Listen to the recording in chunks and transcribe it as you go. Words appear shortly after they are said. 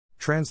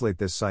Translate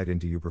this site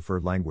into your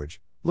preferred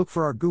language. Look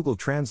for our Google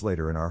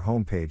Translator in our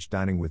homepage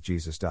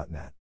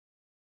diningwithjesus.net.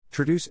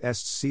 Traduce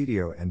este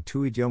sitio en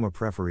tu idioma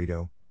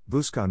preferido.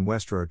 Busca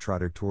nuestro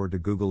traductor de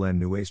Google en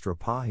nuestra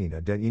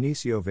página de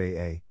inicio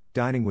va,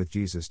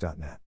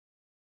 diningwithjesus.net.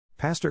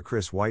 Pastor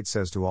Chris White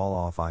says to all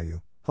of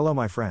you, hello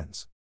my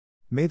friends.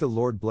 May the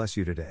Lord bless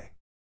you today.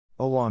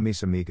 Hola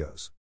mis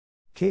amigos.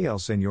 Que el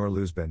Señor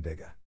los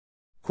bendiga.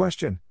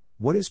 Question: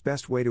 what is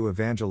best way to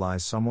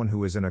evangelize someone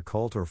who is in a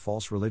cult or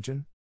false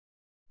religion?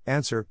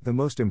 Answer: the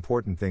most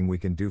important thing we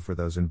can do for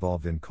those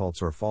involved in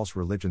cults or false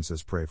religions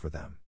is pray for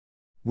them.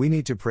 We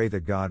need to pray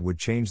that God would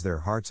change their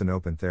hearts and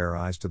open their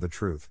eyes to the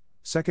truth.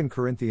 2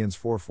 Corinthians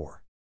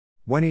 4:4.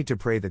 We need to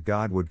pray that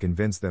God would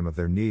convince them of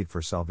their need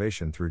for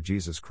salvation through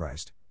Jesus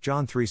Christ.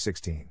 John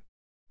 3:16.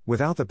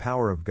 Without the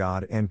power of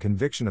God and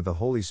conviction of the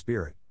Holy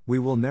Spirit, we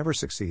will never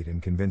succeed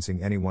in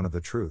convincing anyone of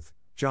the truth.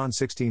 John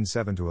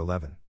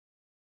 16:7-11.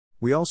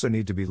 We also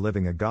need to be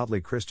living a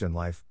godly Christian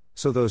life,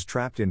 so those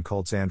trapped in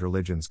cults and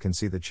religions can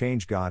see the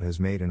change God has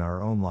made in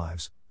our own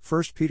lives.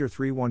 1 Peter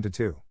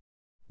 3:1-2.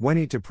 We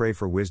need to pray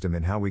for wisdom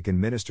in how we can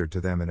minister to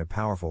them in a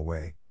powerful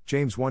way.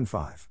 James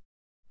 1:5.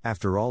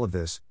 After all of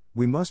this,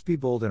 we must be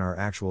bold in our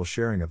actual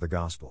sharing of the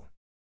gospel.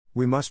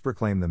 We must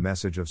proclaim the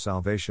message of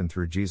salvation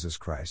through Jesus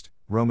Christ.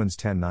 Romans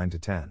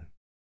 10:9-10.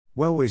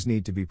 We always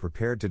need to be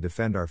prepared to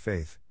defend our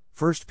faith.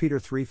 1 Peter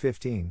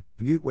 3:15.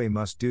 But we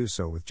must do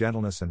so with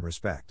gentleness and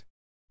respect.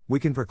 We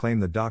can proclaim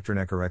the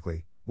doctrine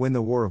correctly, win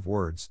the war of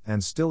words,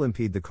 and still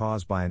impede the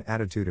cause by an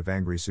attitude of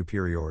angry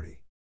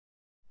superiority.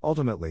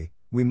 Ultimately,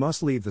 we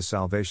must leave the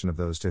salvation of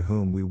those to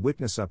whom we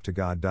witness up to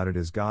God. It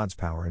is God's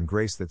power and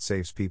grace that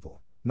saves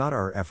people, not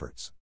our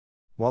efforts.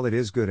 While it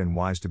is good and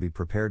wise to be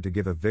prepared to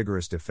give a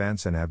vigorous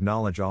defense and have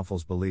knowledge of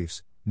false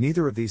beliefs,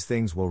 neither of these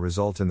things will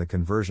result in the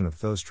conversion of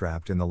those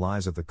trapped in the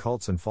lies of the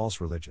cults and false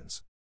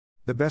religions.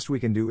 The best we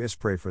can do is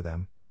pray for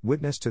them,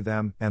 witness to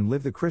them, and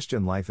live the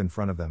Christian life in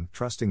front of them,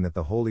 trusting that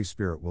the Holy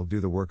Spirit will do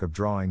the work of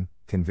drawing,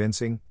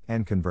 convincing,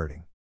 and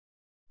converting.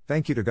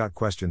 Thank you to Got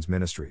Questions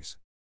Ministries.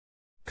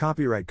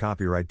 Copyright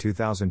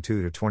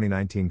 2002 to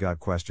 2019 Got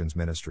Questions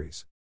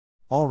Ministries.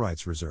 All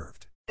rights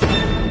reserved.